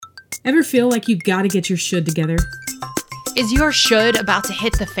Ever feel like you gotta get your should together? Is your should about to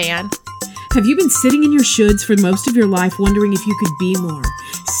hit the fan? Have you been sitting in your shoulds for most of your life wondering if you could be more,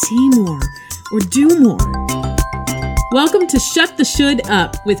 see more, or do more? Welcome to Shut the Should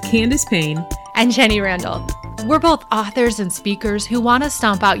Up with Candace Payne and Jenny Randall. We're both authors and speakers who want to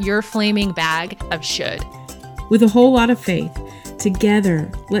stomp out your flaming bag of should. With a whole lot of faith,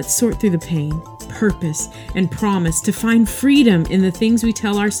 together, let's sort through the pain, purpose, and promise to find freedom in the things we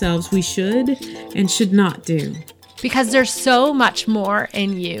tell ourselves we should and should not do. Because there's so much more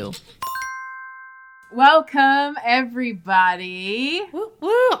in you. Welcome, everybody. Woo,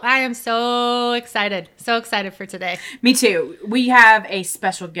 woo. I am so excited for today. Me too. We have a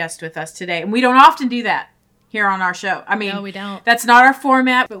special guest with us today, and we don't often do that here on our show. I mean, no, we don't. That's not our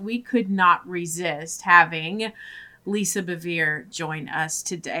format, but we could not resist having Lisa Bevere join us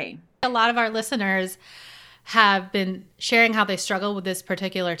today. A lot of our listeners have been sharing how they struggle with this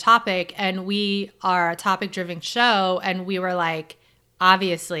particular topic, and we are a topic-driven show, and we were like,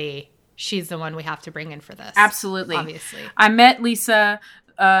 obviously, she's the one we have to bring in for this. Absolutely. Obviously. I met Lisa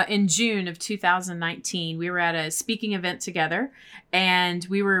in June of 2019. We were at a speaking event together, and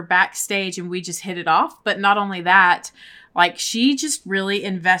we were backstage, and we just hit it off. But not only that, like, she just really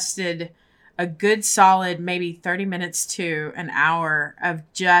invested a good solid maybe 30 minutes to an hour of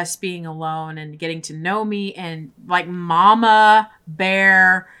just being alone and getting to know me, and like mama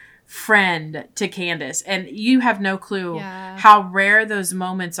bear friend to Candace. And you have no clue how rare those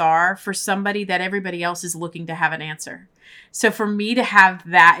moments are for somebody that everybody else is looking to have an answer. So for me to have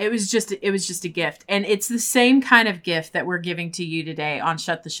that, it was just a gift. And it's the same kind of gift that we're giving to you today on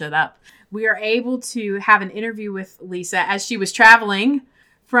Shut the Should Up. We are able to have an interview with Lisa as she was traveling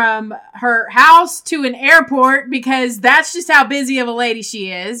from her house to an airport, because that's just how busy of a lady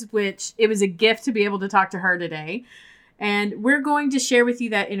she is, which it was a gift to be able to talk to her today. And we're going to share with you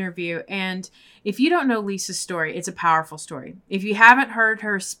that interview. And if you don't know Lisa's story, it's a powerful story. If you haven't heard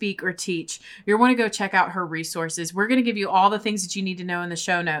her speak or teach, you'll want to go check out her resources. We're going to give you all the things that you need to know in the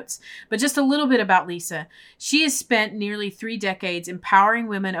show notes. But just a little bit about Lisa. She has spent nearly 3 decades empowering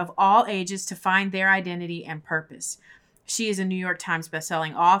women of all ages to find their identity and purpose. She is a New York Times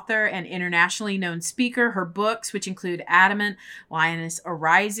bestselling author and internationally known speaker. Her books, which include Adamant, Lioness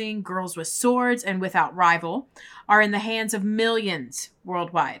Arising, Girls with Swords, and Without Rival, are in the hands of millions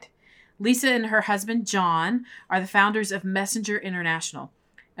worldwide. Lisa and her husband, John, are the founders of Messenger International,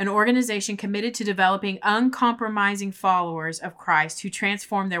 an organization committed to developing uncompromising followers of Christ who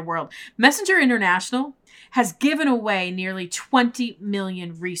transform their world. Messenger International has given away nearly 20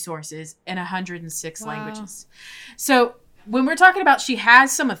 million resources in 106 languages. So when we're talking about she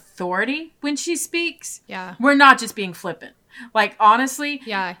has some authority when she speaks, we're not just being flippant. Like, honestly,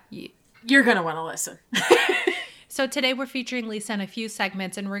 you're going to want to listen. So today we're featuring Lisa in a few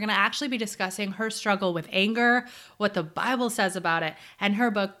segments, and we're going to actually be discussing her struggle with anger, what the Bible says about it, and her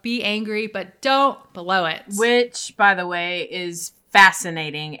book, Be Angry, But Don't Blow It. Which, by the way, is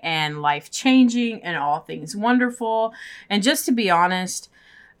fascinating and life-changing and all things wonderful. And just to be honest,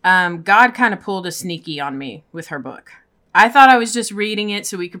 God kind of pulled a sneaky on me with her book. I thought I was just reading it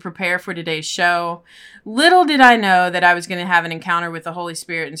so we could prepare for today's show. Little did I know that I was going to have an encounter with the Holy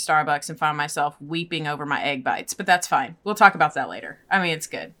Spirit in Starbucks and find myself weeping over my egg bites. But that's fine. We'll talk about that later. I mean, it's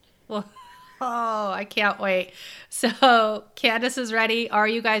good. Well, I can't wait. So Candace is ready. Are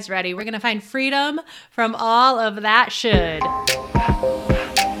you guys ready? We're going to find freedom from all of that should.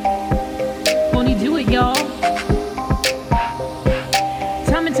 Won't he do it, y'all?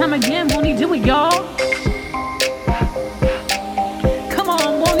 Time and time again, won't he do it, y'all? Come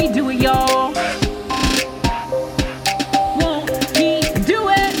on, won't he do it, y'all? Won't he do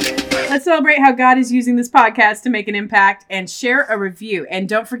it? Let's celebrate how God is using this podcast to make an impact, and share a review. And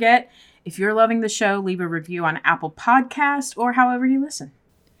don't forget, if you're loving the show, leave a review on Apple Podcast or however you listen.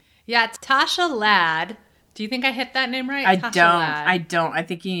 Yeah, Tasha Ladd. Do you think I hit that name right? I don't. I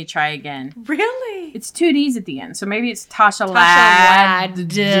think you need to try again. Really? It's 2 D's at the end, so maybe it's Tasha Ladd.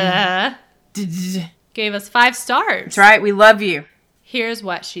 Gave us 5 stars. That's right. We love you. Here's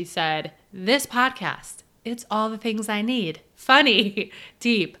what she said. This podcast, it's all the things I need. Funny,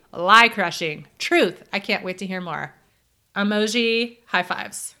 deep, lie-crushing, truth. I can't wait to hear more. Emoji high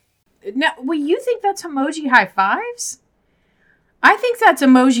fives. Now, you think that's emoji high fives? I think that's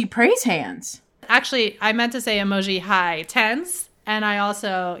emoji praise hands. Actually, I meant to say emoji high tens, and I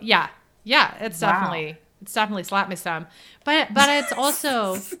also, it's definitely slapped me some. But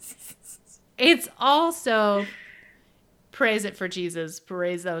it's also praise it for Jesus,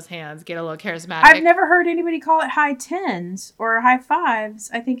 praise those hands, get a little charismatic. I've never heard anybody call it high tens or high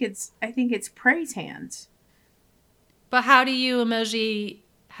fives. I think it's praise hands. But how do you emoji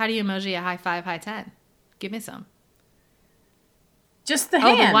How do you emoji a high 5, high 10? Give me some. Just the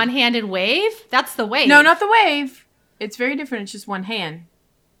Oh, hand. the one-handed wave? That's the wave. No, not the wave. It's very different. It's just one hand.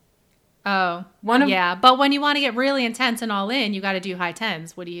 Oh, yeah. But when you want to get really intense and all in, you got to do high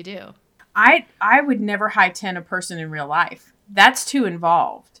 10s. What do you do? I would never high 10 a person in real life. That's too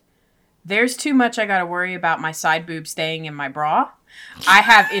involved. There's too much I got to worry about my side boob staying in my bra. I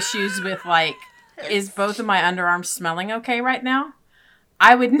have issues with, like, is both of my underarms smelling okay right now?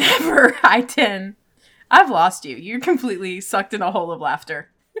 I would never high 10. I've lost you. You're completely sucked in a hole of laughter.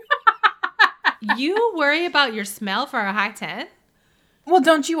 You worry about your smell for a high 10? Well,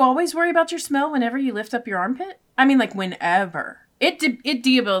 don't you always worry about your smell whenever you lift up your armpit? I mean, like, whenever. It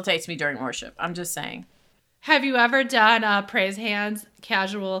debilitates me during worship. I'm just saying. Have you ever done praise hands,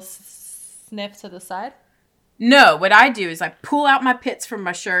 casual sniff to the side? No, what I do is I pull out my pits from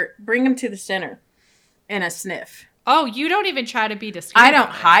my shirt, bring them to the center, and a sniff. Oh, you don't even try to be discreet. I don't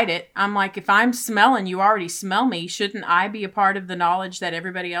hide it. I'm like, if I'm smelling, you already smell me. Shouldn't I be a part of the knowledge that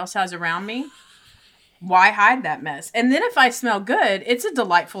everybody else has around me? Why hide that mess? And then if I smell good, it's a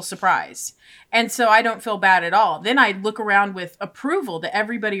delightful surprise. And so I don't feel bad at all. Then I look around with approval to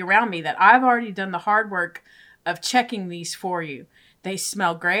everybody around me that I've already done the hard work of checking these for you. They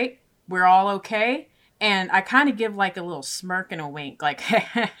smell great. We're all okay. And I kind of give like a little smirk and a wink. Like,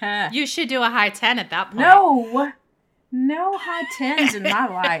 you should do a high 10 at that point. No high 10s in my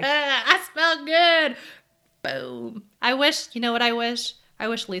life. I smell good. Boom. I wish, you know what I wish? I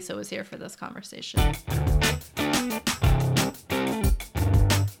wish Lisa was here for this conversation.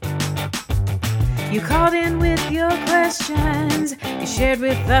 You called in with your questions. You shared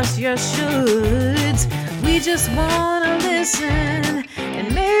with us your shoulds. We just want to listen,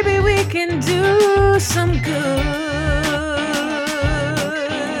 and maybe we can do some good.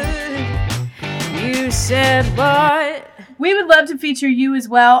 You said what? We would love to feature you as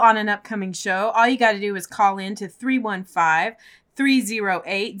well on an upcoming show. All you got to do is call in to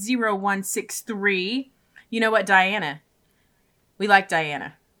 315-308-0163. You know what, Diana? We like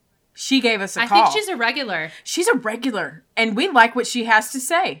Diana. She gave us a call. I think she's a regular. She's a regular, and we like what she has to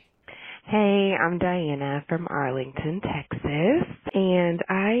say. Hey, I'm Diana from Arlington, Texas, and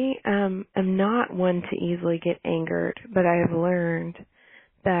I am not one to easily get angered, but I have learned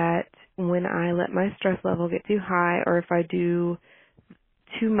that when I let my stress level get too high, or if I do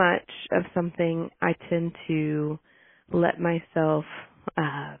too much of something, I tend to let myself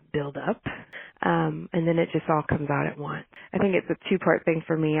build up, and then it just all comes out at once. I think it's a two-part thing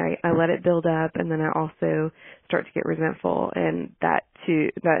for me. I let it build up, and then I also start to get resentful, and that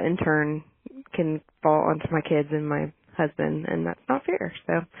in turn can fall onto my kids and my husband, and that's not fair.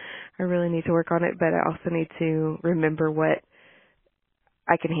 So I really need to work on it, but I also need to remember what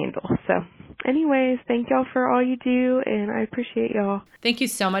I can handle. So anyways, thank y'all for all you do, and I appreciate y'all. Thank you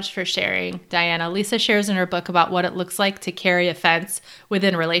so much for sharing, Diana. Lisa shares in her book about what it looks like to carry offense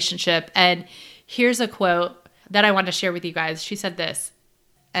within a relationship. And here's a quote that I want to share with you guys. She said this,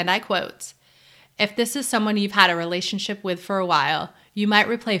 and I quote, "If this is someone you've had a relationship with for a while, you might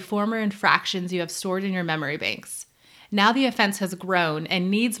replay former infractions you have stored in your memory banks. Now the offense has grown and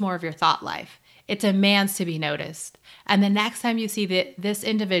needs more of your thought life. It demands to be noticed. And the next time you see this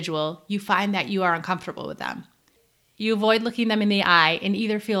individual, you find that you are uncomfortable with them. You avoid looking them in the eye and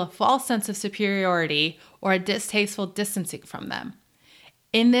either feel a false sense of superiority or a distasteful distancing from them.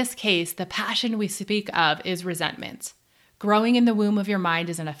 In this case, the passion we speak of is resentment. Growing in the womb of your mind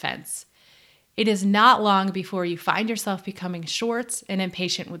is an offense. It is not long before you find yourself becoming short and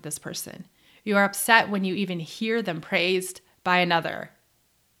impatient with this person. You are upset when you even hear them praised by another."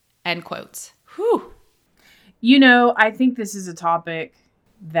 End quote. Whew. You know, I think this is a topic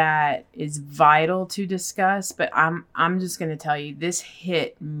that is vital to discuss, but I'm just going to tell you, this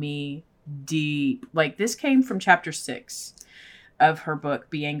hit me deep. Like, this came from chapter 6 of her book,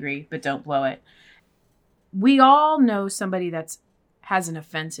 Be Angry, But Don't Blow It. We all know somebody that has an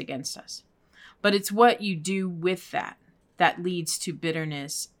offense against us, but it's what you do with that leads to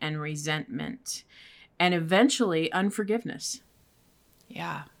bitterness and resentment and eventually unforgiveness.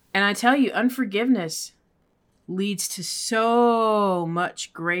 Yeah. And I tell you, unforgiveness leads to so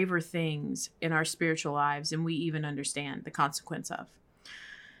much graver things in our spiritual lives than we even understand the consequence of.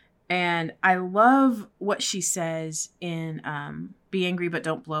 And I love what she says in Be Angry But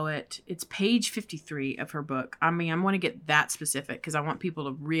Don't Blow It. It's page 53 of her book. I mean, I want to get that specific because I want people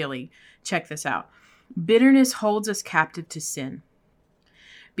to really check this out. Bitterness holds us captive to sin.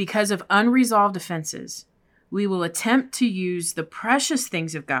 Because of unresolved offenses, we will attempt to use the precious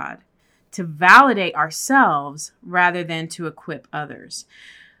things of God to validate ourselves rather than to equip others.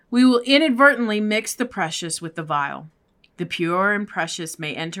 We will inadvertently mix the precious with the vile. The pure and precious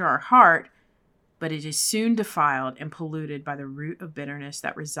may enter our heart, but it is soon defiled and polluted by the root of bitterness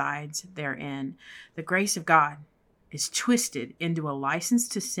that resides therein. The grace of God is twisted into a license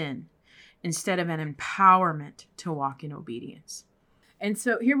to sin instead of an empowerment to walk in obedience. And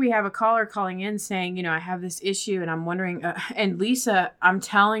so here we have a caller calling in saying, I have this issue and I'm wondering, and Lisa, I'm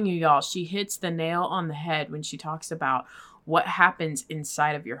telling you, y'all, she hits the nail on the head when she talks about what happens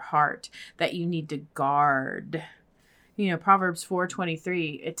inside of your heart that you need to guard. Proverbs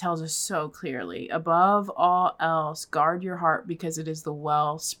 4:23, it tells us so clearly, above all else, guard your heart because it is the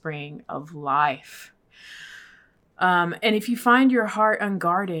wellspring of life. And if you find your heart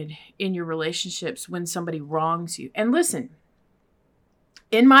unguarded in your relationships when somebody wrongs you, and listen,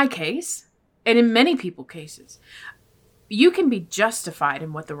 in my case, and in many people's cases, you can be justified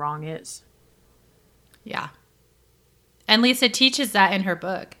in what the wrong is. Yeah. And Lisa teaches that in her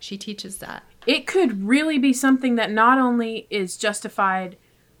book. She teaches that. It could really be something that not only is justified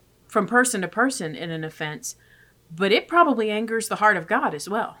from person to person in an offense, but it probably angers the heart of God as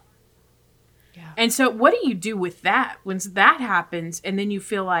well. Yeah. And so what do you do with that when that happens and then you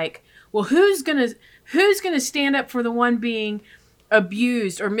feel like, well, who's going to stand up for the one being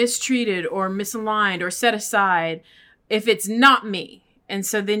abused or mistreated or misaligned or set aside if it's not me? And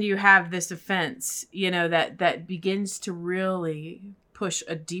so then you have this offense, that begins to really push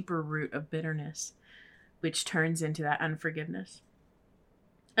a deeper root of bitterness, which turns into that unforgiveness.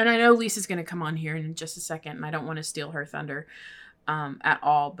 And I know Lisa's going to come on here in just a second, and I don't want to steal her thunder at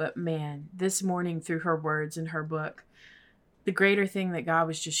all. But man, this morning through her words in her book, the greater thing that God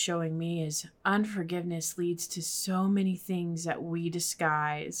was just showing me is unforgiveness leads to so many things that we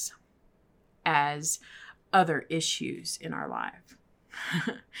disguise as other issues in our life.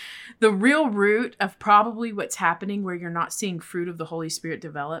 The real root of probably what's happening where you're not seeing fruit of the Holy Spirit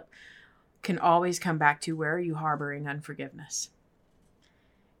develop can always come back to, where are you harboring unforgiveness?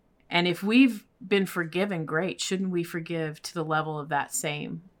 And if we've been forgiven, great. Shouldn't we forgive to the level of that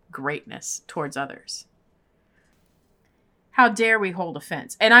same greatness towards others? How dare we hold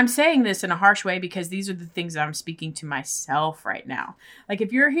offense? And I'm saying this in a harsh way because these are the things that I'm speaking to myself right now. Like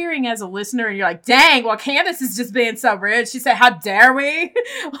if you're hearing as a listener and you're like, dang, well, Candace is just being so rude. She said, how dare we?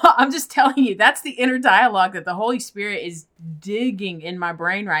 Well, I'm just telling you, that's the inner dialogue that the Holy Spirit is digging in my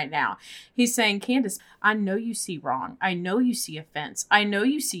brain right now. He's saying, Candace, I know you see wrong. I know you see offense. I know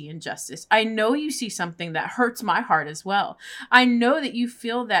you see injustice. I know you see something that hurts my heart as well. I know that you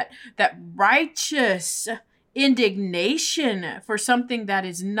feel that righteous indignation for something that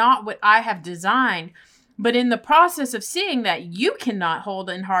is not what I have designed. But in the process of seeing that, you cannot hold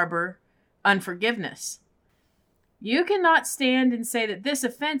and harbor unforgiveness. You cannot stand and say that this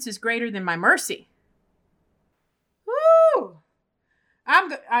offense is greater than my mercy. Woo!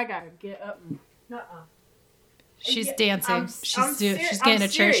 I gotta get up. She's dancing. She's getting a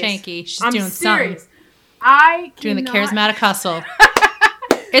church serious. hanky. She's I'm doing serious. something. Doing the charismatic hustle.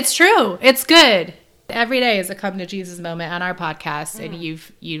 It's true. It's good. Every day is a come to Jesus moment on our podcast, and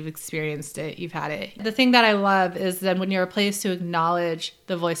you've experienced it. You've had it. The thing that I love is that when you're a place to acknowledge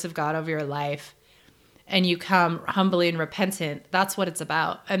the voice of God over your life, and you come humbly and repentant, that's what it's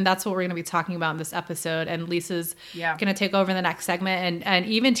about. And that's what we're going to be talking about in this episode. And Lisa's going to take over in the next segment and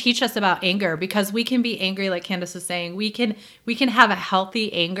even teach us about anger, because we can be angry, like Candace was saying. We can have a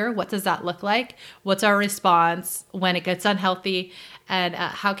healthy anger. What does that look like? What's our response when it gets unhealthy? And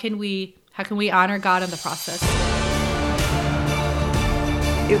how can we honor God in the process?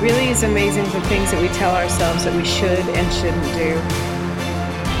 It really is amazing the things that we tell ourselves that we should and shouldn't do.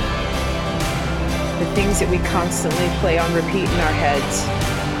 The things that we constantly play on repeat in our heads.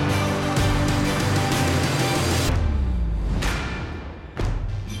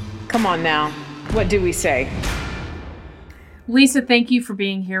 Come on now. What do we say? Lisa, thank you for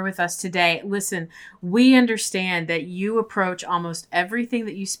being here with us today. Listen, we understand that you approach almost everything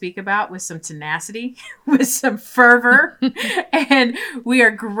that you speak about with some tenacity, with some fervor, and we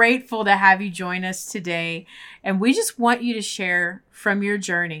are grateful to have you join us today. And we just want you to share from your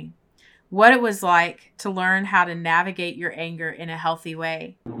journey what it was like to learn how to navigate your anger in a healthy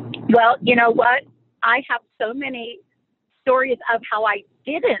way. Well, you know what? I have so many stories of how I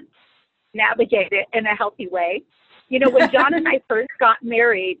didn't navigate it in a healthy way. You know, when John and I first got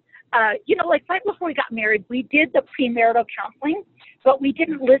married, like right before we got married, we did the premarital counseling, but we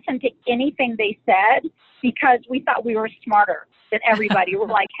didn't listen to anything they said because we thought we were smarter than everybody. We're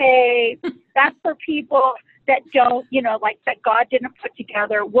like, hey, that's for people that don't, that God didn't put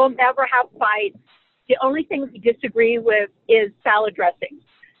together. We'll never have fights. The only thing we disagree with is salad dressing.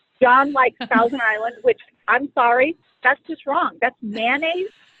 John likes Thousand Island, which I'm sorry, that's just wrong. That's mayonnaise,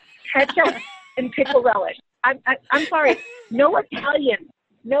 ketchup, and pickle relish. I'm sorry. No Italian,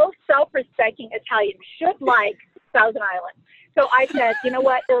 no self-respecting Italian should like Thousand Island. So I said, you know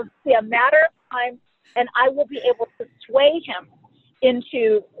what? It'll be a matter of time, and I will be able to sway him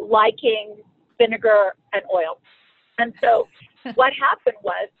into liking vinegar and oil. And so what happened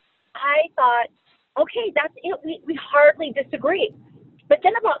was, I thought, okay, that's it. We hardly disagree. But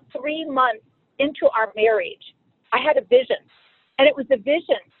then about 3 months into our marriage, I had a vision, and it was a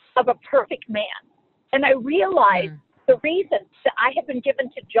vision of a perfect man. And I realized the reason that I had been given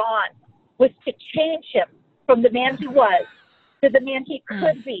to John was to change him from the man he was to the man he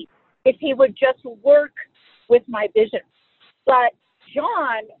could be if he would just work with my vision. But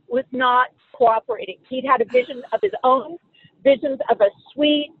John was not cooperating. He'd had a vision of his own, visions of a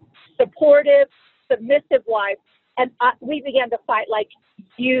sweet, supportive, submissive wife. And we began to fight like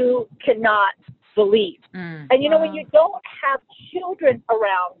you cannot believe. And you know, when you don't have children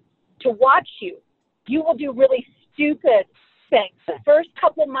around to watch you, you will do really stupid things. The first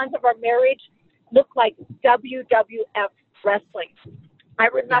couple months of our marriage looked like WWF wrestling. I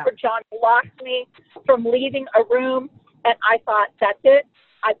remember John blocked me from leaving a room, and I thought, that's it.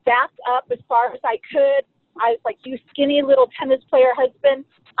 I backed up as far as I could. I was like, you skinny little tennis player husband,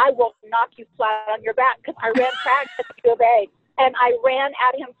 I will knock you flat on your back, because I ran track at the U of A, and I ran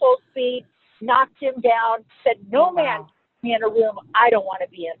at him full speed, knocked him down, said, no man be in a room I don't want to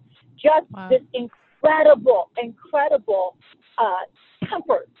be in. Just this incredible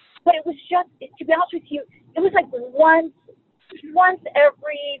temper. But it was just, to be honest with you, it was like once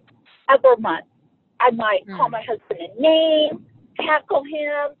every other month, I might call my husband a name, tackle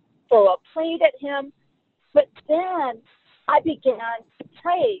him, throw a plate at him. But then I began to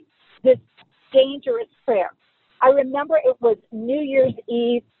pray this dangerous prayer. I remember it was New Year's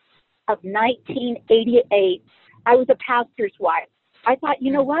Eve of 1988. I was a pastor's wife. I thought,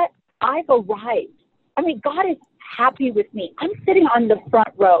 you know what? I've arrived. I mean, God is happy with me. I'm sitting on the front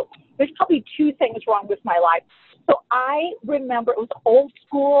row. There's probably 2 things wrong with my life. So I remember it was old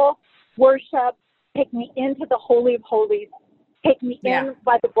school worship. Take me into the Holy of Holies. Take me in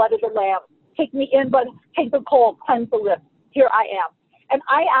by the blood of the Lamb. Take me in by take the coal, cleanse the lips. Here I am. And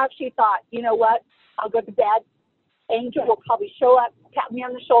I actually thought, you know what? I'll go to bed. Angel will probably show up, tap me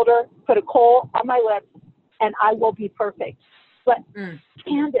on the shoulder, put a coal on my lips, and I will be perfect. But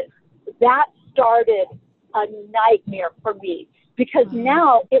Candace, that started a nightmare for me, because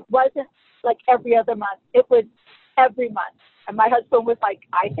now it wasn't like every other month. It was every month. And my husband was like,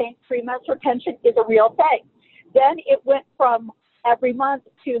 I think premenstrual tension is a real thing. Then it went from every month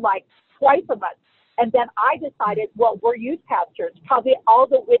to like twice a month. And then I decided, well, we're youth pastors. Probably all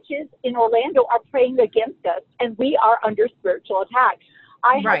the witches in Orlando are praying against us, and we are under spiritual attack.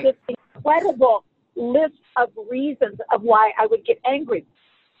 I had this incredible list of reasons of why I would get angry.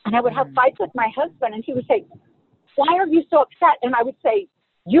 And I would have fights with my husband, and he would say, why are you so upset? And I would say,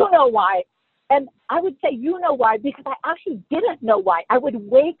 you know why. And I would say, you know why, because I actually didn't know why. I would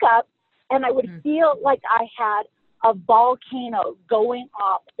wake up and I would feel like I had a volcano going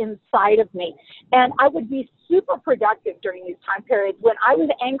off inside of me. And I would be super productive during these time periods. When I was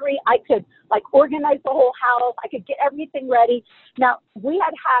angry, I could like organize the whole house. I could get everything ready. Now, we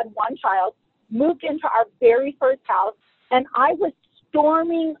had one child, moved into our very first house, and I was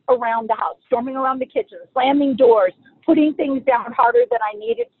storming around the house, storming around the kitchen, slamming doors, putting things down harder than I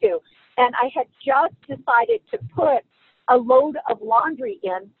needed to. And I had just decided to put a load of laundry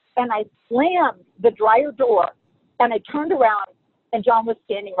in, and I slammed the dryer door, and I turned around, and John was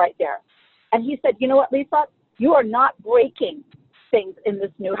standing right there. And he said, you know what, Lisa, you are not breaking things in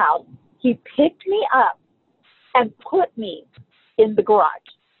this new house. He picked me up and put me in the garage.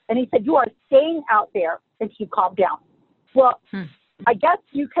 And he said, you are staying out there until you calm down. Well, I guess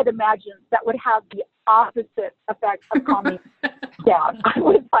you could imagine that would have the opposite effect of calming down. I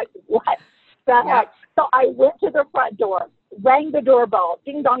was like, what the heck? So I went to the front door, rang the doorbell,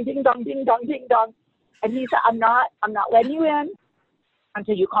 ding dong, ding dong, ding dong, ding dong. And he said, I'm not letting you in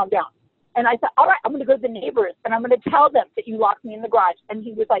until you calm down. And I said, all right, I'm going to go to the neighbors and I'm going to tell them that you locked me in the garage. And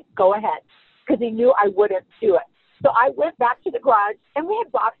he was like, go ahead, because he knew I wouldn't do it. So I went back to the garage, and we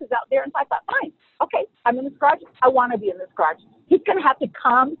had boxes out there. And so I thought, fine, okay, I'm in this garage. I want to be in this garage. He's going to have to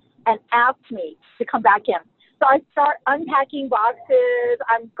come and ask me to come back in. So I start unpacking boxes.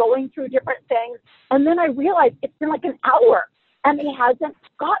 I'm going through different things. And then I realized it's been like an hour, and he hasn't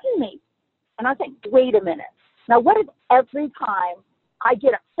gotten me. And I think, wait a minute. Now, what if every time I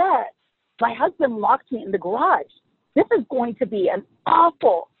get upset, my husband locks me in the garage? This is going to be an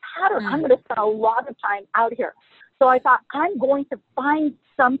awful pattern. I'm going to spend a lot of time out here. So I thought, I'm going to find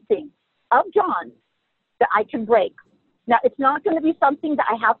something of John that I can break. Now, it's not going to be something that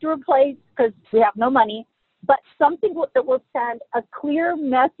I have to replace because we have no money. but something that will send a clear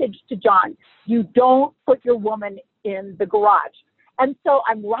message to John. You don't put your woman in the garage. And so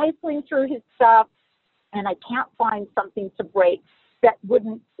I'm rifling through his stuff, and I can't find something to break that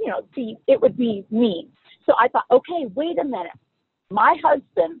wouldn't, it would be mean. So I thought, okay, wait a minute. My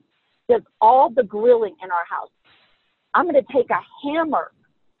husband does all the grilling in our house. I'm going to take a hammer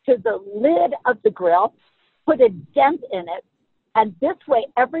to the lid of the grill, put a dent in it, and this way,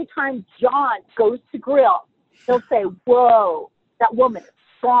 every time John goes to grill, he'll say, whoa, that woman is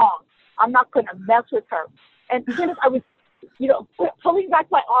strong. I'm not going to mess with her. And as soon as I was, pulling back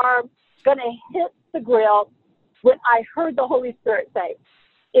my arm, going to hit the grill, when I heard the Holy Spirit say,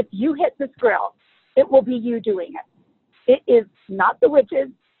 if you hit this grill, it will be you doing it. It is not the witches.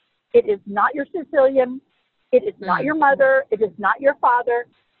 It is not your Sicilian. It is not your mother. It is not your father.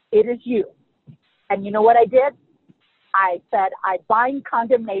 It is you. And you know what I did? I said, I bind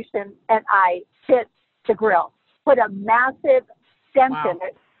condemnation, and I hit the grill, put a massive dent in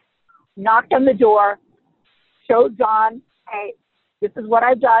it, knocked on the door, showed John, hey, this is what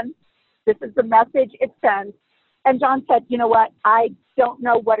I've done. This is the message it sends. And John said, you know what? I don't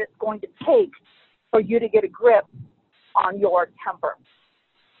know what it's going to take for you to get a grip on your temper.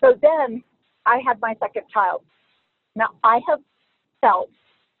 So then I had my second child. Now, I have felt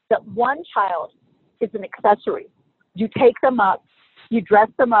that one child is an accessory. You take them up, you dress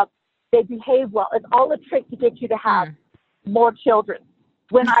them up, they behave well. It's all a trick to get you to have more children.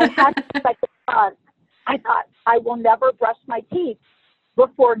 When I had the second son, I thought, I will never brush my teeth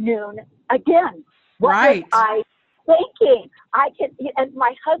before noon again. What was I thinking? And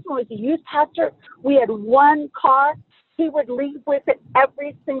my husband was a youth pastor. We had one car. He would leave with it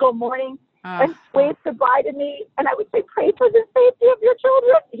every single morning and wave goodbye to me. And I would say, pray for the safety of your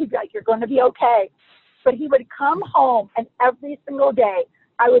children. He'd be like, you're going to be okay. But he would come home, and every single day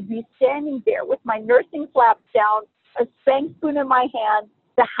I would be standing there with my nursing flaps down, a spank spoon in my hand,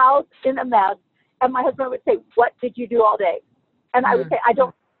 the house in a mess. And my husband would say, what did you do all day? And I would say, I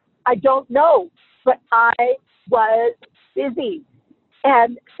don't know, but I was busy.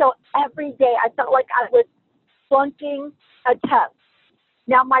 And so every day I felt like I was flunking a test.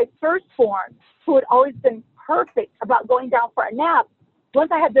 Now, my firstborn, who had always been perfect about going down for a nap, once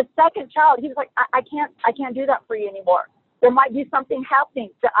I had the second child, he was like, I can't do that for you anymore. There might be something happening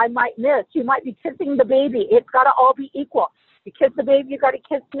that I might miss. You might be kissing the baby. It's got to all be equal. You kiss the baby, you got to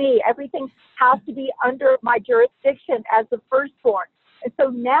kiss me. Everything has to be under my jurisdiction as the firstborn. And so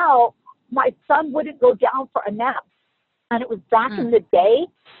now my son wouldn't go down for a nap. And it was back in the day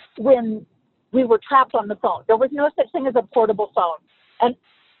when we were trapped on the phone. There was no such thing as a portable phone. And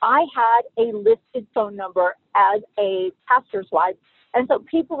I had a listed phone number as a pastor's wife. And so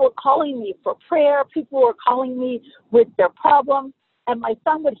people were calling me for prayer. People were calling me with their problems. And my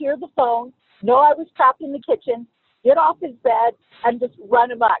son would hear the phone, know I was trapped in the kitchen, get off his bed, and just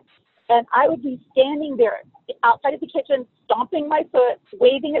run amok. And I would be standing there outside of the kitchen, stomping my foot,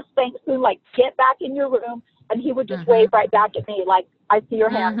 waving a spank spoon, like, get back in your room. And he would just wave right back at me, like, I see your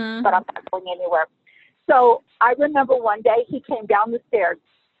hand, but I'm not going anywhere. So I remember one day he came down the stairs,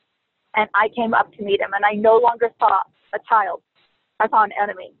 and I came up to meet him, and I no longer saw a child. I saw an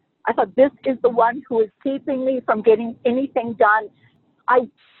enemy. I thought, this is the one who is keeping me from getting anything done. I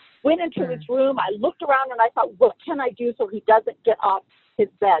went into his room. I looked around, and I thought, what can I do so he doesn't get off his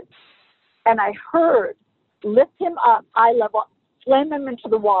bed? And I heard, lift him up eye level, slam him into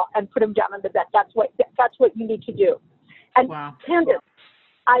the wall, and put him down on the bed. That's what you need to do. And Candace,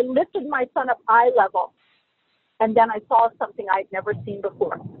 I lifted my son up eye level, and then I saw something I'd never seen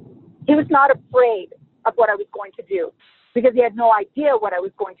before. He was not afraid of what I was going to do, because he had no idea what I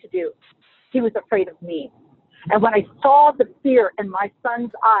was going to do. He was afraid of me. And when I saw the fear in my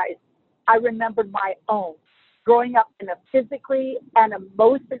son's eyes, I remembered my own, growing up in a physically and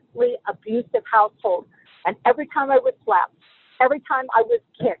emotionally abusive household. And every time I was slapped, every time I was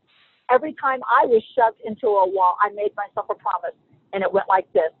kicked, every time I was shoved into a wall, I made myself a promise. And it went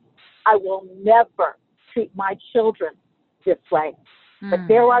like this: I will never treat my children this way. But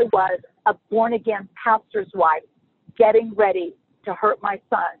there I was, a born-again pastor's wife, getting ready to hurt my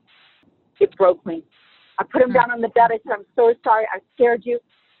son. It broke me. I put him down on the bed. I said, I'm so sorry. I scared you.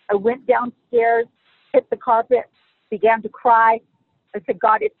 I went downstairs, hit the carpet, began to cry. I said,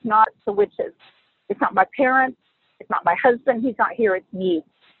 God, it's not the witches. It's not my parents. It's not my husband. He's not here. It's me.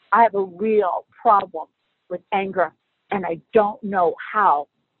 I have a real problem with anger, and I don't know how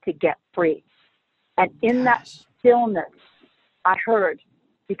to get free. And in that stillness, I heard,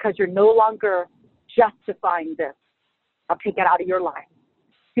 because you're no longer justifying this, I'll take it out of your life.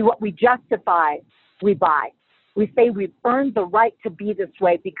 See, what we justify, we buy. We say we've earned the right to be this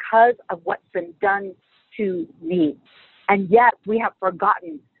way because of what's been done to me. And yet we have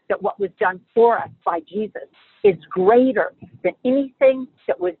forgotten that what was done for us by Jesus is greater than anything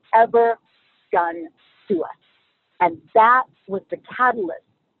that was ever done to us. And that was the catalyst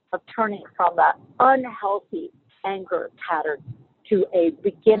of turning from that unhealthy anger pattern to a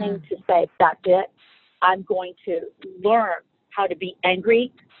beginning to say, that's it. I'm going to learn how to be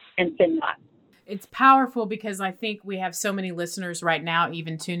angry and sin not. It's powerful because I think we have so many listeners right now,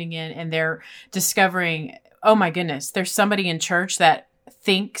 even tuning in, and they're discovering, oh my goodness, there's somebody in church that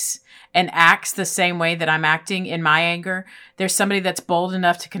thinks and acts the same way that I'm acting in my anger. There's somebody that's bold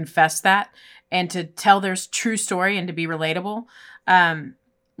enough to confess that and to tell their true story and to be relatable.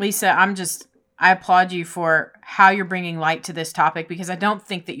 Lisa, I applaud you for how you're bringing light to this topic, because I don't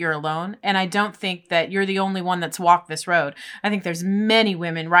think that you're alone. And I don't think that you're the only one that's walked this road. I think there's many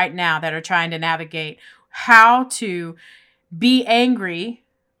women right now that are trying to navigate how to be angry,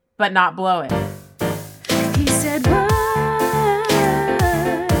 but not blow it. He said what?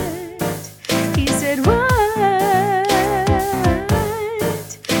 He said what?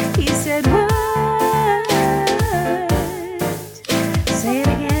 He said what? Say it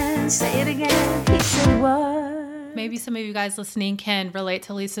again, say it again. He said what? Maybe some of you guys listening can relate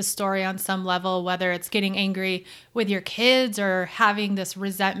to Lisa's story on some level, whether it's getting angry with your kids or having this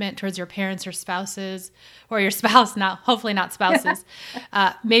resentment towards your parents or spouses, or your spouse, hopefully not spouses.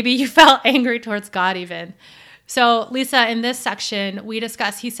 Maybe you felt angry towards God even. So Lisa, in this section, we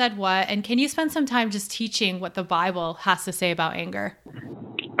discuss He said what, and can you spend some time just teaching what the Bible has to say about anger?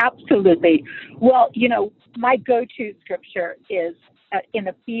 Absolutely. Well, my go-to scripture is in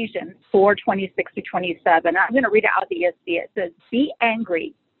Ephesians 4:26-27. I'm going to read it out of the ESV. It says, "Be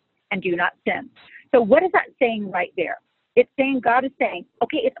angry and do not sin." So what is that saying right there? It's saying, God is saying,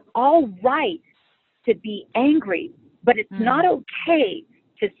 okay, it's all right to be angry, but it's not okay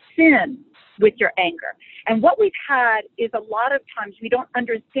to sin with your anger. And what we've had is a lot of times we don't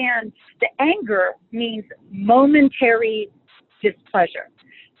understand that anger means momentary displeasure.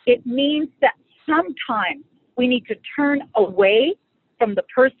 It means that sometimes we need to turn away from the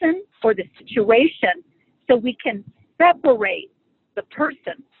person or the situation so we can separate the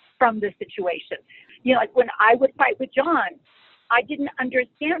person from the situation. Like when I would fight with John, I didn't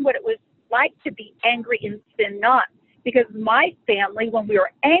understand what it was like to be angry and sin not, because my family, when we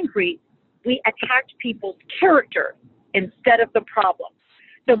were angry, we attacked people's character instead of the problem.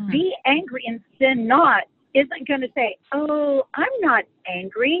 So be angry and sin not isn't going to say, oh, I'm not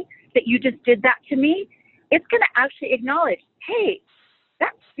angry that you just did that to me. It's going to actually acknowledge, hey,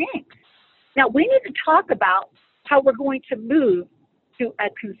 that stinks. Now we need to talk about how we're going to move to a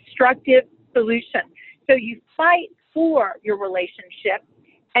constructive solution. So you fight for your relationship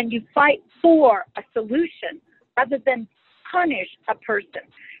and you fight for a solution rather than punish a person.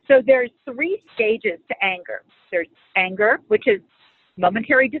 So there's 3 stages to anger. There's anger, which is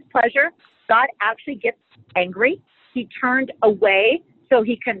momentary displeasure. God actually gets angry. He turned away so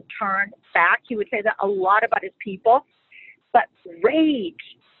he can turn back. He would say that a lot about his people. But rage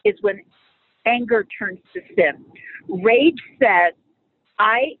is when anger turns to sin. Rage says,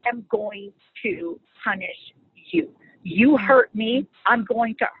 I am going to punish you. You hurt me, I'm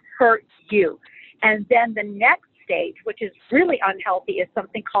going to hurt you. And then the next stage, which is really unhealthy, is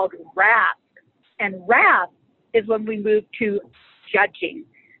something called wrath. And wrath is when we move to judging.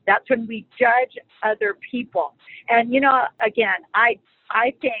 That's when we judge other people. And, again, I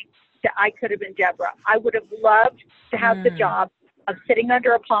think that I could have been Deborah. I would have loved to have the job of sitting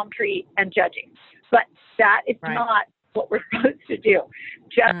under a palm tree and judging. But that is not what we're supposed to do.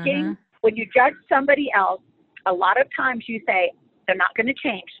 Judging, when you judge somebody else, a lot of times you say, they're not going to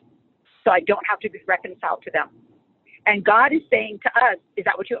change, so I don't have to be reconciled to them. And God is saying to us, is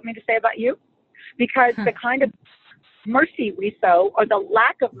that what you want me to say about you? Because the kind of mercy we sow, or the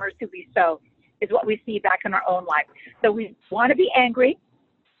lack of mercy we sow, is what we see back in our own life. So we want to be angry,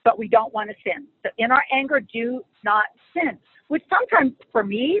 but we don't want to sin. So in our anger, do not sin, which sometimes for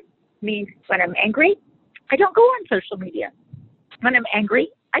me means when I'm angry, I don't go on social media. When I'm angry,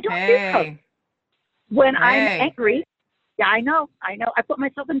 I don't do posts. When I'm angry, I know. I put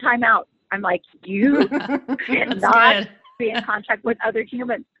myself in timeout. I'm like, you cannot be in contact with other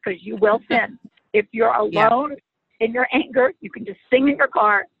humans because you will sin. If you're alone in your anger, you can just sing in your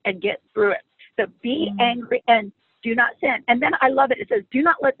car and get through it. So be angry and do not sin. And then I love it. It says, do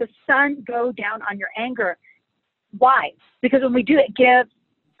not let the sun go down on your anger. Why? Because when we do, it gives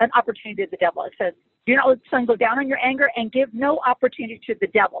an opportunity to the devil. It says, do not let the sun go down on your anger and give no opportunity to the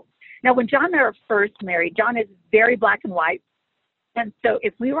devil. Now, when John and I were first married, John is very black and white. And so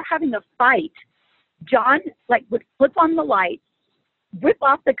if we were having a fight, John would flip on the lights, rip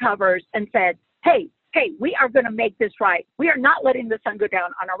off the covers and said, hey, hey, we are going to make this right. We are not letting the sun go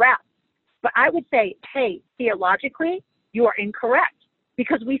down on our wrath. But I would say, hey, theologically, you are incorrect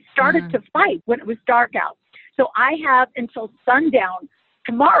because we started to fight when it was dark out. So I have until sundown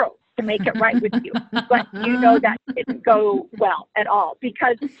tomorrow to make it right with you. But you know that didn't go well at all,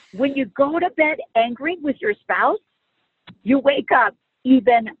 because when you go to bed angry with your spouse, you wake up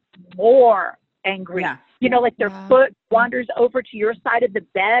even more angry. Yeah. You know, like their foot wanders over to your side of the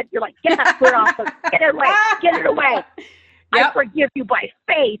bed. You're like, get that foot off of, get it away, get it away. Yep. I forgive you by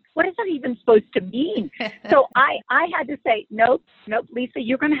faith. What is that even supposed to mean? So I had to say, nope, Lisa,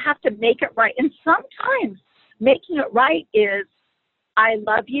 you're going to have to make it right. And sometimes making it right is, I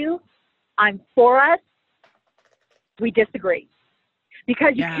love you, I'm for us, we disagree.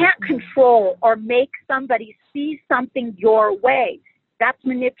 Because you can't control or make somebody see something your way. That's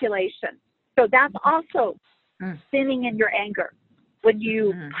manipulation. So that's also sinning in your anger. When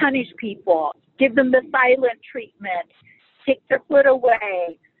you punish people, give them the silent treatment, take their foot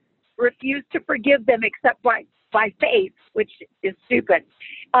away, refuse to forgive them except by faith, which is stupid.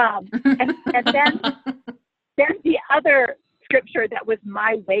 And then the other scripture that was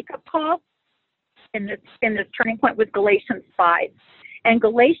my wake-up call in this turning point was Galatians 5. And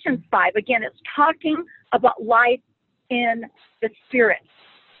Galatians 5, again, it's talking about life in the Spirit.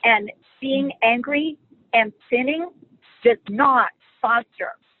 And being angry and sinning does not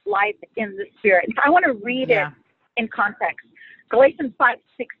foster life in the Spirit. And so I want to read it in context. Galatians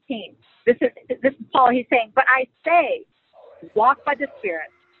 5:16. This is Paul. He's saying, but I say, walk by the Spirit,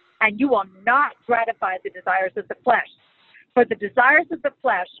 and you will not gratify the desires of the flesh. For the desires of the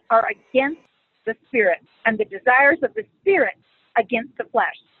flesh are against the Spirit, and the desires of the Spirit against the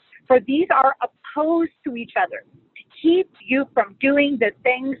flesh. For these are opposed to each other, to keep you from doing the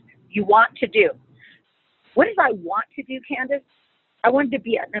things you want to do. What did I want to do, Candace? I wanted to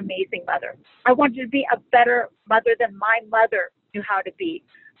be an amazing mother. I wanted to be a better mother than my mother knew how to be.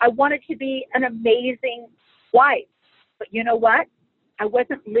 I wanted to be an amazing wife. But you know what? I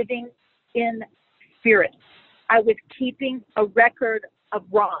wasn't living in spirit. I was keeping a record of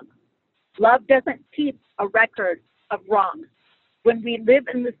wrong. Love doesn't keep a record of wrongs. When we live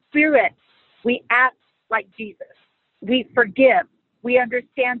in the Spirit, we act like Jesus. We forgive. We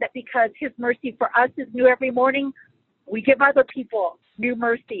understand that because His mercy for us is new every morning, we give other people new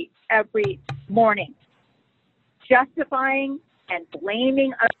mercy every morning. Justifying and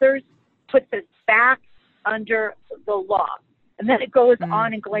blaming others puts us back under the law. And then it goes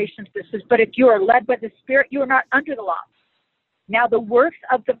on in Galatians. This is, but if you are led by the Spirit, you are not under the law. Now the works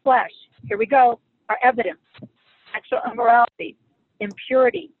of the flesh, here we go, are evident. Sexual immorality,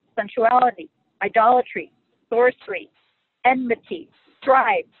 impurity, sensuality, idolatry, sorcery, enmity,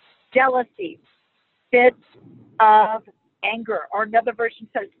 strife, jealousy, fits of anger, or another version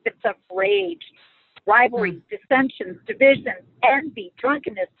says fits of rage, rivalry, dissensions, divisions, envy,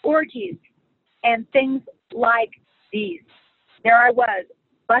 drunkenness, orgies, and things like these. There I was,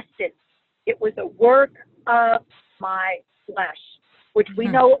 busted. It was a work of my flesh, which we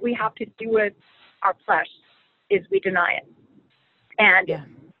know what we have to do with our flesh is we deny it. And,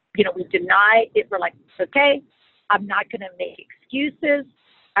 you know, we deny it. We're like, it's okay. I'm not going to make excuses.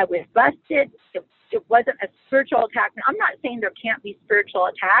 I was busted. It wasn't a spiritual attack. And I'm not saying there can't be spiritual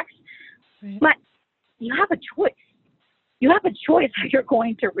attacks, but you have a choice. You have a choice how you're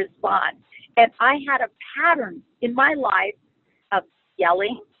going to respond. And I had a pattern in my life of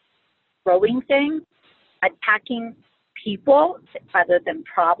yelling, throwing things, attacking people rather than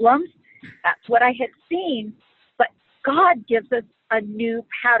problems. That's what I had seen. But God gives us a new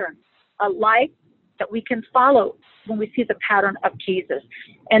pattern, a life that we can follow when we see the pattern of Jesus.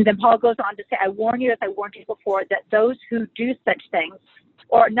 And then Paul goes on to say, I warn you, as I warned you before, that those who do such things,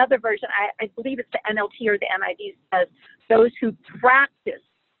 or another version, I believe it's the NLT or the NIV, says those who practice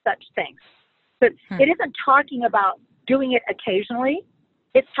such things. But it isn't talking about doing it occasionally.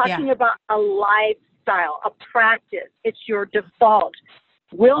 It's talking about a lifestyle, a practice. It's your default.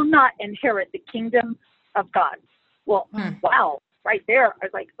 Will not inherit the kingdom of God. Well, wow, right there. I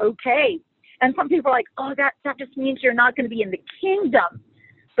was like, okay. And some people are like, oh, that just means you're not going to be in the kingdom,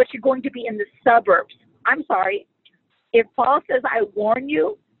 but you're going to be in the suburbs. I'm sorry. If Paul says, I warn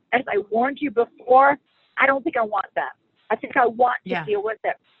you, as I warned you before, I don't think I want that. I think I want to deal with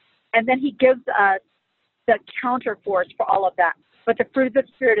it. And then he gives us the counterforce for all of that. But the fruit of the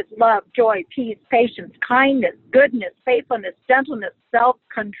Spirit is love, joy, peace, patience, kindness, goodness, faithfulness, gentleness,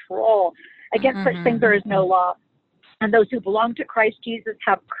 self-control. Against such things there is no law. And those who belong to Christ Jesus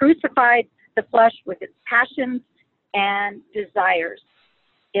have crucified the flesh with its passions and desires.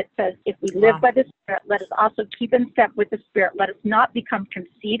 It says, if we live by the Spirit, let us also keep in step with the Spirit. Let us not become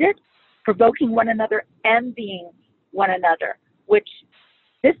conceited, provoking one another, envying one another, which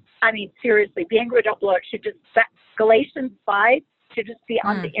this, I mean, seriously, be angry, don't blow it should just, Galatians 5 should just be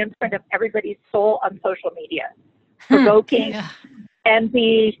on the imprint of everybody's soul on social media. Provoking,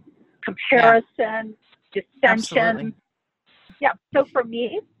 envy, comparison, dissension. Absolutely. Yeah. So for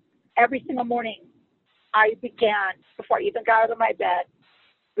me, every single morning, I began, before I even got out of my bed,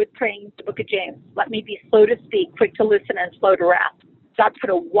 with praying the book of James. Let me be slow to speak, quick to listen, and slow to wrath. God put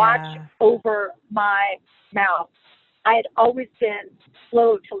a watch over my mouth. I had always been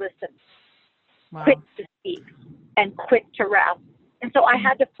slow to listen, quick to speak, and quick to wrath. And so I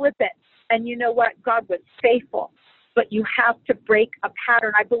had to flip it. And you know what? God was faithful. But you have to break a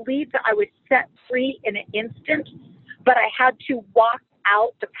pattern. I believe that I was set free in an instant, but I had to walk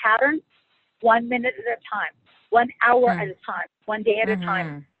out the pattern 1 minute at a time, 1 hour at a time, 1 day at a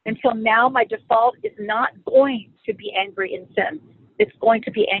time, until now my default is not going to be angry in sin. It's going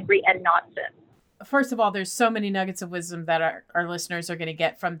to be angry and not sin. First of all, there's so many nuggets of wisdom that our listeners are going to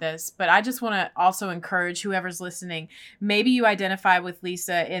get from this. But I just want to also encourage whoever's listening. Maybe you identify with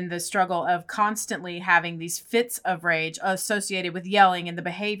Lisa in the struggle of constantly having these fits of rage associated with yelling and the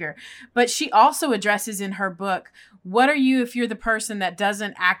behavior. But she also addresses in her book, what are you if you're the person that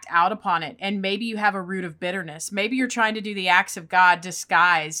doesn't act out upon it? And maybe you have a root of bitterness. Maybe you're trying to do the acts of God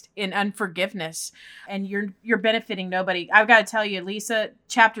disguised in unforgiveness, and you're benefiting nobody. I've got to tell you, Lisa,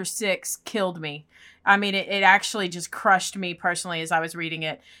 chapter 6 killed me. I mean, it actually just crushed me personally as I was reading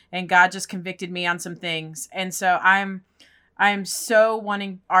it, and God just convicted me on some things. And so I'm so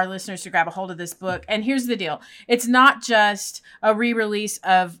wanting our listeners to grab a hold of this book. And here's the deal. It's not just a re-release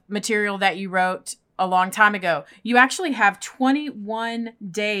of material that you wrote a long time ago. You actually have 21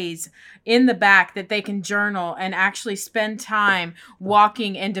 days in the back that they can journal and actually spend time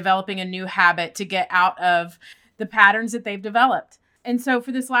walking and developing a new habit to get out of the patterns that they've developed. And so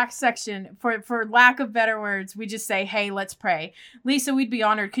for this last section, for lack of better words, we just say, hey, let's pray. Lisa, we'd be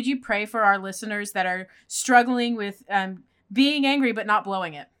honored. Could you pray for our listeners that are struggling with being angry but not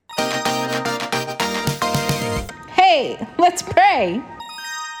blowing it? Hey, let's pray.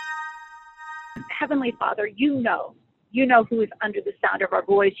 Heavenly Father, you know who is under the sound of our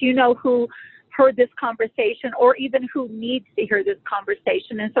voice. You know who heard this conversation or even who needs to hear this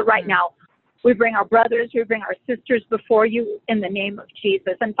conversation. And so right now, we bring our brothers, we bring our sisters before you in the name of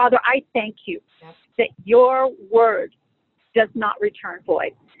Jesus. And Father, I thank you that your word does not return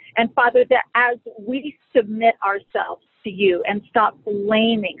void. And Father, that as we submit ourselves to you and stop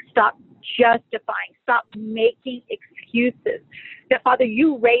blaming, stop justifying, stop making excuses, that Father,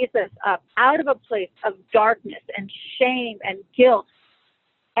 you raise us up out of a place of darkness and shame and guilt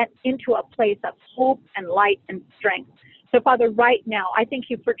and into a place of hope and light and strength. So, Father, right now, I thank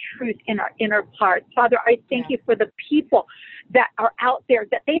you for truth in our inner parts. Father, I thank you for the people that are out there,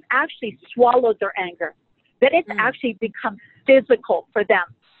 that they've actually swallowed their anger, that it's actually become physical for them,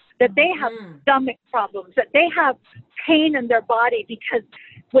 that they have stomach problems, that they have pain in their body, because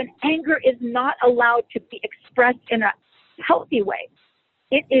when anger is not allowed to be expressed in a healthy way,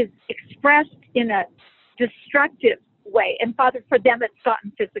 it is expressed in a destructive way. And, Father, for them, it's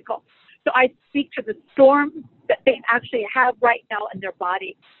gotten physical. So I speak to the storm that they actually have right now in their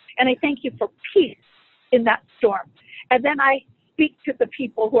body. And I thank you for peace in that storm. And then I speak to the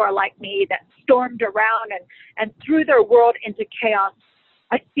people who are like me that stormed around and threw their world into chaos.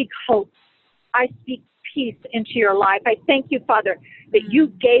 I speak hope. I speak peace into your life. I thank you, Father, that you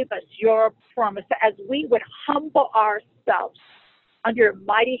gave us your promise that as we would humble ourselves under your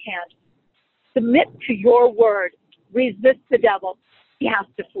mighty hand, submit to your word, resist the devil, he has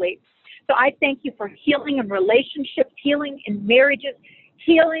to flee. So I thank you for healing in relationships, healing in marriages,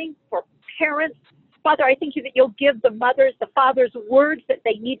 healing for parents. Father, I thank you that you'll give the mothers, the fathers words that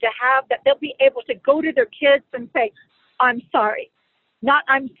they need to have, that they'll be able to go to their kids and say, I'm sorry. Not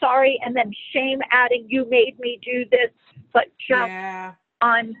I'm sorry and then shame adding, you made me do this, but just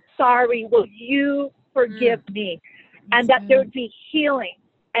I'm sorry. Will you forgive me? And that there would be healing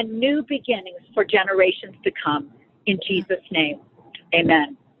and new beginnings for generations to come. In Jesus' name,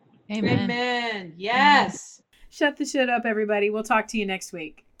 amen. Amen. Yes. Shut the shit up, everybody. We'll talk to you next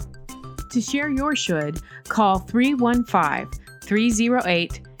week. To share your should, call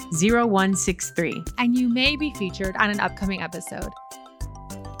 315-308-0163. And you may be featured on an upcoming episode.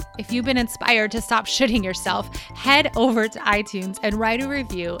 If you've been inspired to stop shitting yourself, head over to iTunes and write a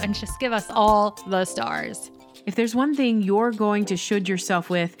review and just give us all the stars. If there's one thing you're going to should yourself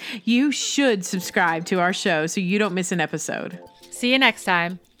with, you should subscribe to our show so you don't miss an episode. See you next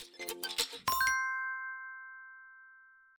time.